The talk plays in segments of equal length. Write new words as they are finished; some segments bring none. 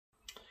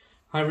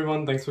Hi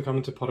everyone, thanks for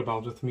coming to Pot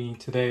About with me.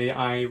 Today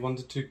I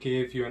wanted to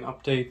give you an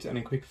update and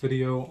a quick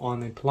video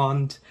on a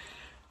plant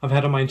I've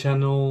had on my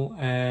channel.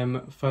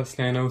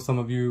 Firstly, I know some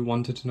of you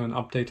wanted to know an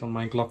update on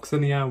my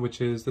Gloxinia,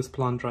 which is this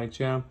plant right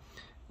here.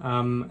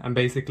 And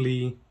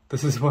basically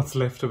this is what's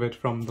left of it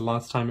from the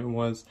last time it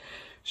was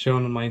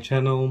shown on my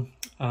channel.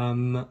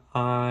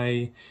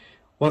 I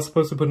was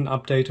supposed to put an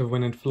update of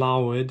when it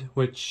flowered,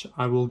 which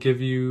I will give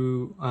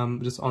you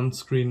just on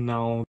screen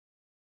now.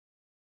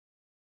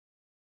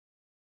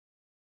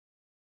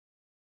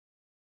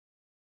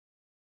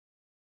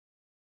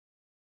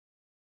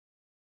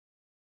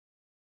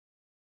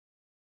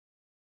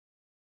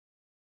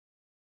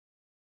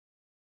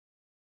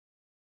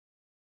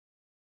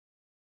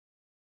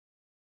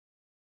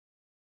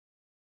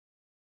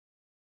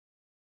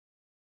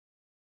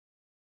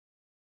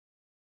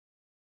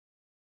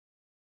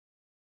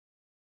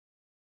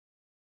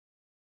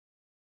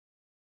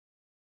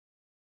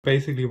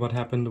 Basically what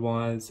happened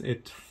was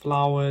it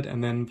flowered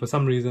and then for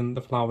some reason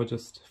the flower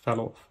just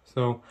fell off.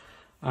 So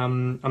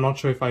I'm not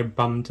sure if I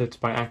bumped it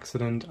by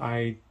accident.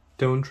 I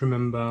don't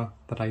remember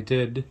that I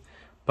did,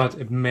 but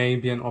it may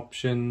be an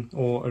option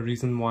or a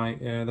reason why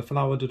the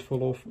flower did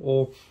fall off.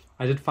 Or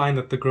I did find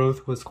that the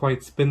growth was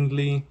quite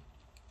spindly,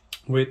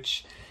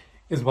 which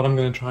is what I'm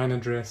going to try and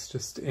address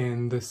just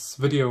in this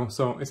video.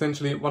 So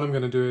essentially what I'm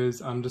going to do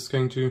is I'm just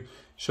going to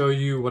show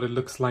you what it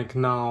looks like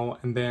now,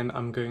 and then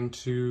I'm going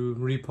to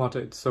repot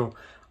it. So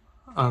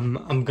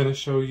I'm going to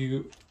show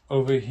you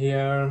over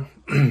here.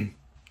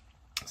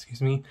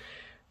 Excuse me.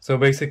 So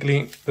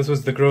basically this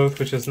was the growth,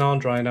 which is now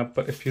dried up,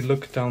 but if you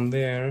look down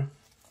there,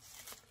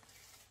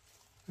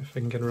 if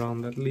I can get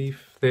around that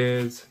leaf,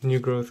 there's new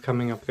growth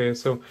coming up there.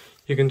 So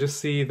you can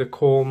just see the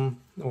corm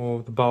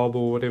or the bulb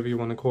or whatever you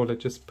want to call it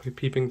just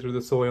peeping through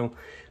the soil.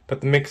 But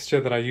the mixture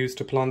that I used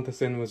to plant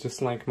this in was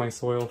just like my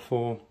soil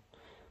for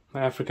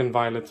my African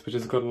violets, which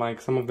has got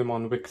like some of them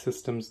on wick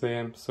systems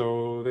there.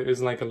 So there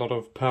is like a lot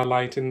of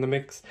perlite in the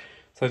mix.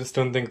 So I just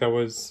don't think that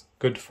was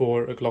good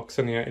for a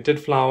Gloxinia. It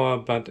did flower,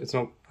 but it's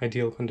not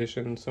ideal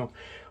condition. So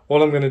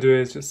all I'm going to do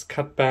is just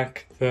cut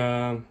back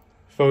the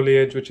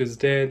foliage, which is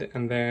dead,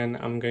 and then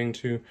I'm going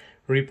to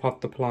repot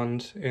the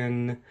plant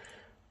in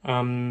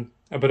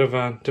a bit of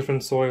a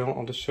different soil.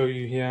 I'll just show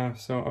you here.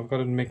 So I've got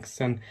it mixed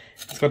and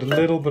it's got a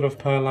little bit of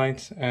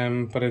perlite,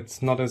 but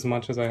it's not as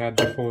much as I had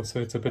before,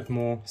 so it's a bit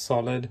more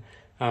solid,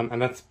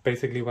 and that's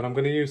basically what I'm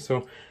going to use.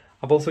 So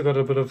I've also got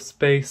a bit of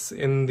space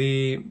in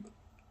the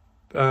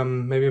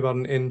maybe about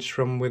an inch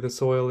from where the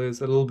soil is,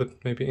 a little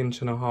bit, maybe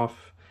inch and a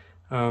half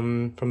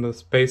from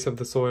the base of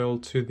the soil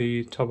to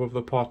the top of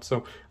the pot. So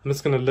I'm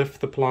just going to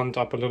lift the plant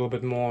up a little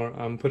bit more,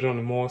 put it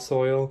on more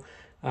soil,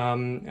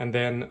 and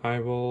then I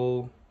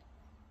will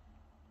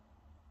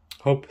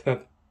hope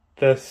that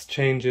this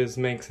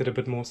makes it a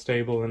bit more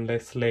stable and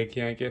less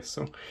leggy, I guess.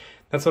 So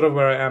that's sort of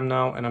where I am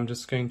now, and I'm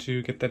just going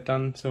to get that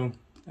done. So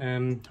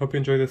hope you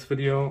enjoy this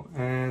video,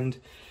 and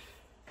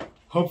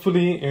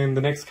hopefully in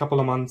the next couple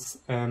of months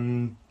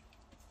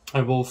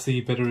I will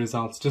see better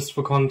results. Just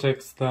for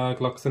context, the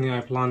Gloxinia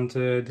I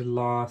planted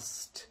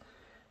last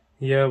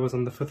year was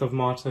on the 5th of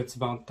March, so it's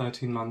about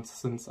 13 months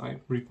since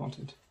I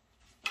repotted.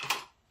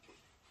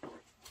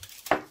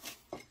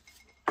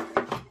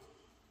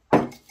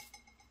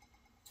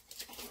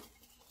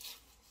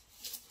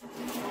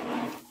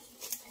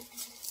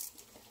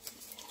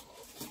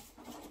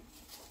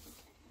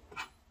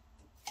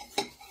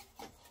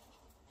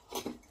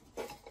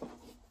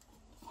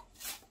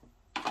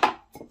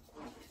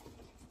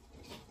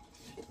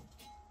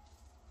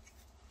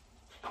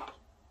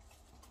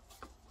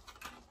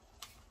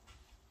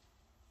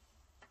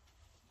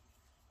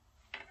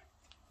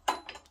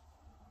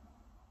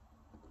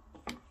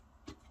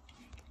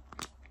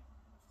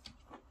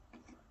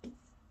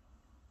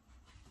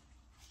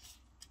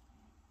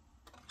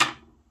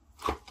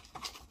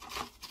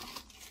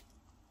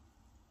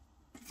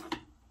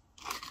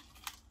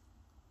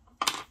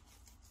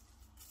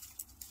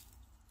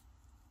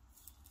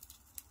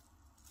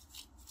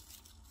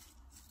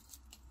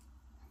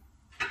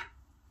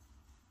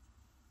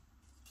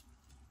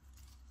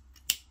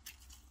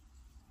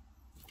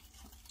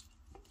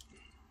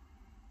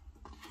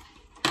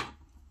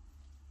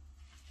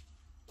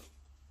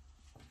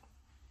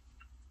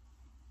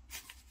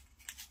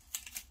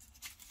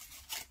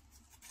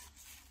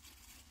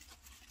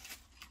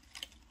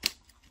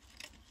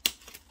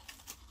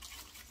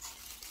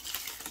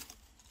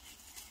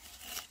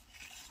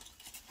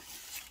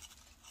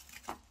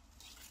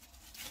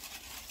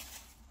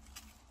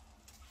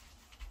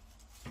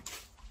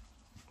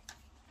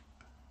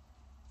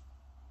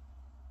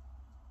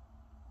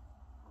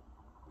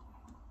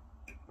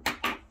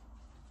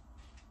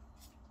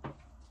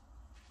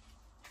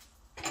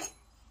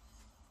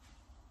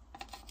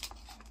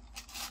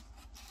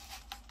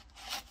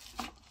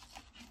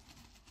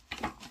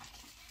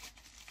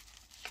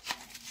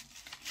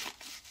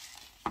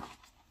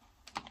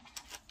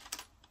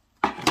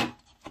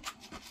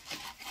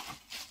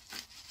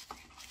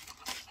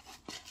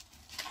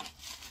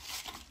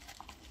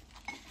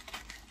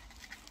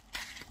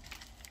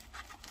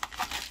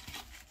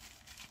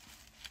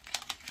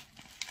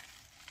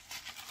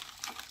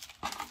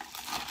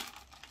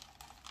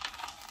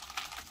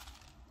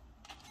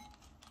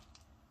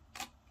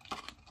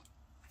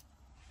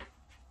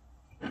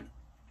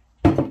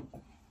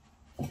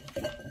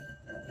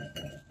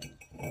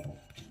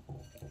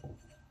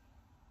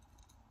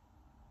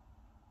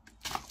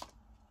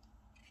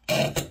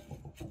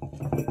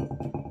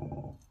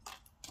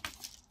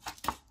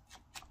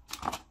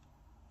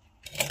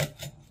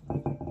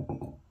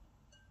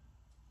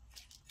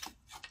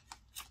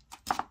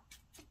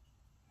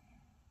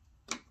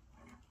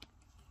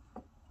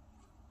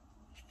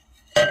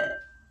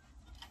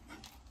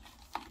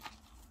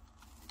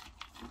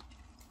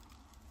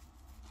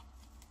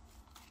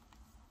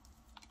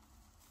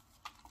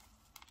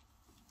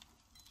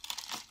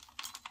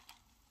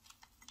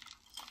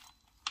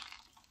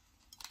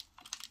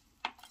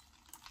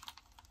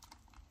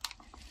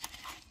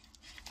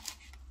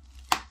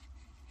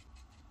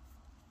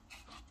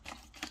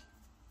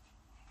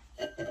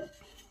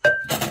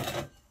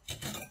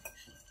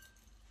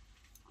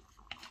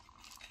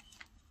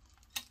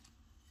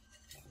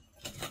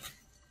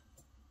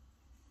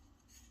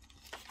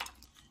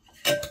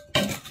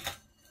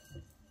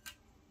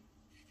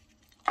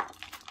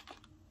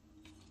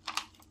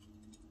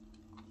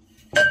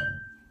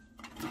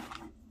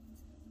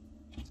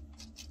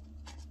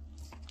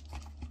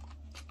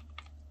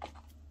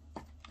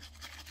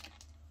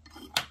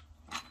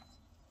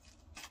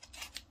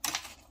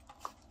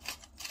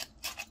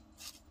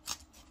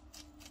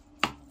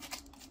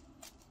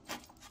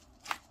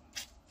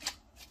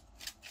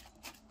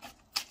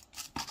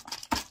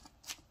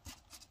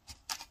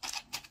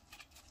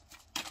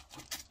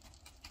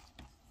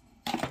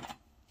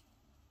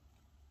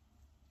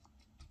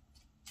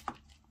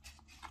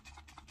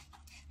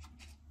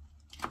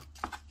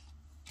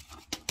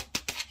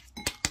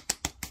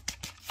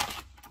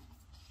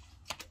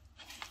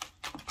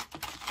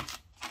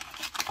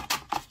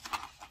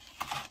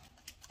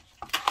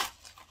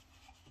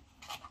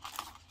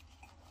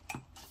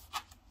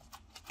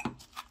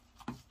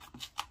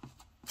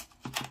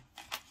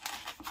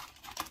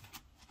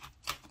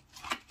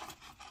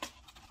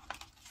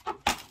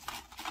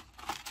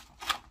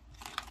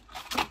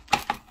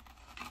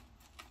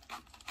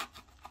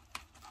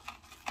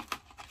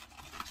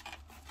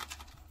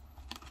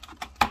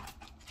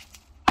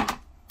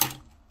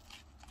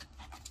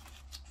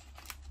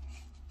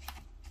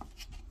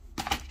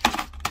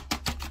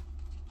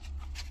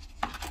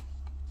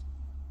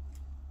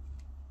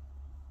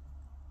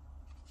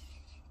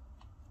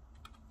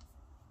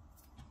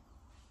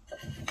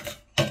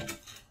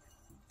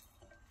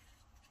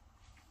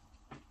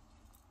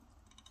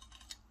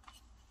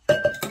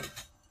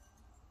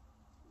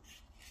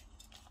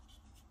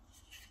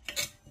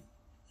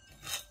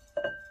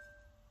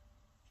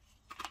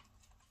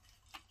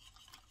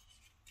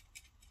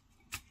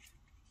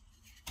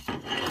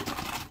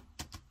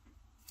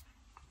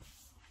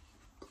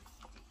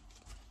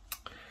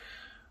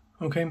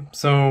 Okay,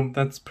 so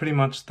that's pretty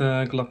much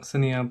the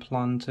Gloxinia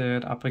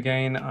planted up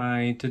again.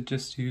 I did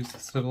just use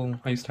this little,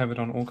 I used to have it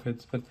on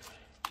orchids, but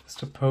just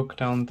to poke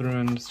down through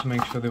and just to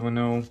make sure there were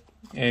no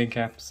air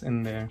gaps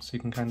in there, so you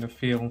can kind of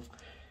feel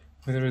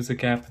where there is a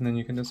gap, and then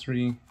you can just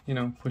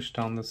push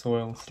down the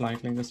soil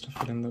slightly just to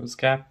fill in those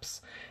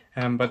gaps.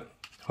 But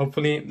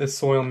hopefully the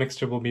soil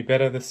mixture will be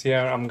better this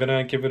year. I'm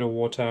gonna give it a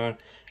water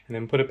and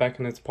then put it back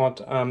in its pot.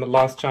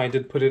 Last year I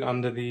did put it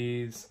under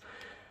these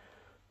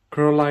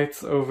grow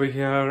lights over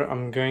here.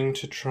 I'm going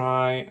to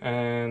try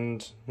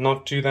and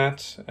not do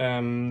that.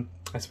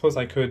 I suppose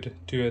I could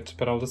do it,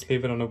 but I'll just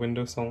leave it on a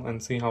windowsill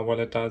and see how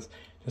well it does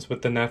just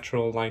with the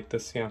natural light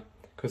this year,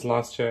 because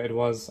last year it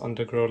was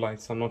under grow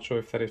lights, so I'm not sure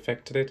if that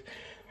affected it.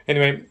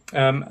 Anyway,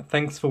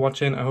 thanks for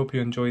watching. I hope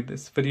you enjoyed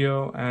this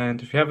video,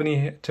 and if you have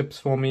any tips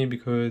for me,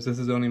 because this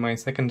is only my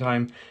second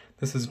time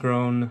this has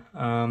grown,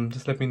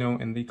 just let me know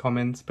in the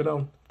comments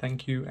below.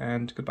 Thank you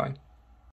and goodbye.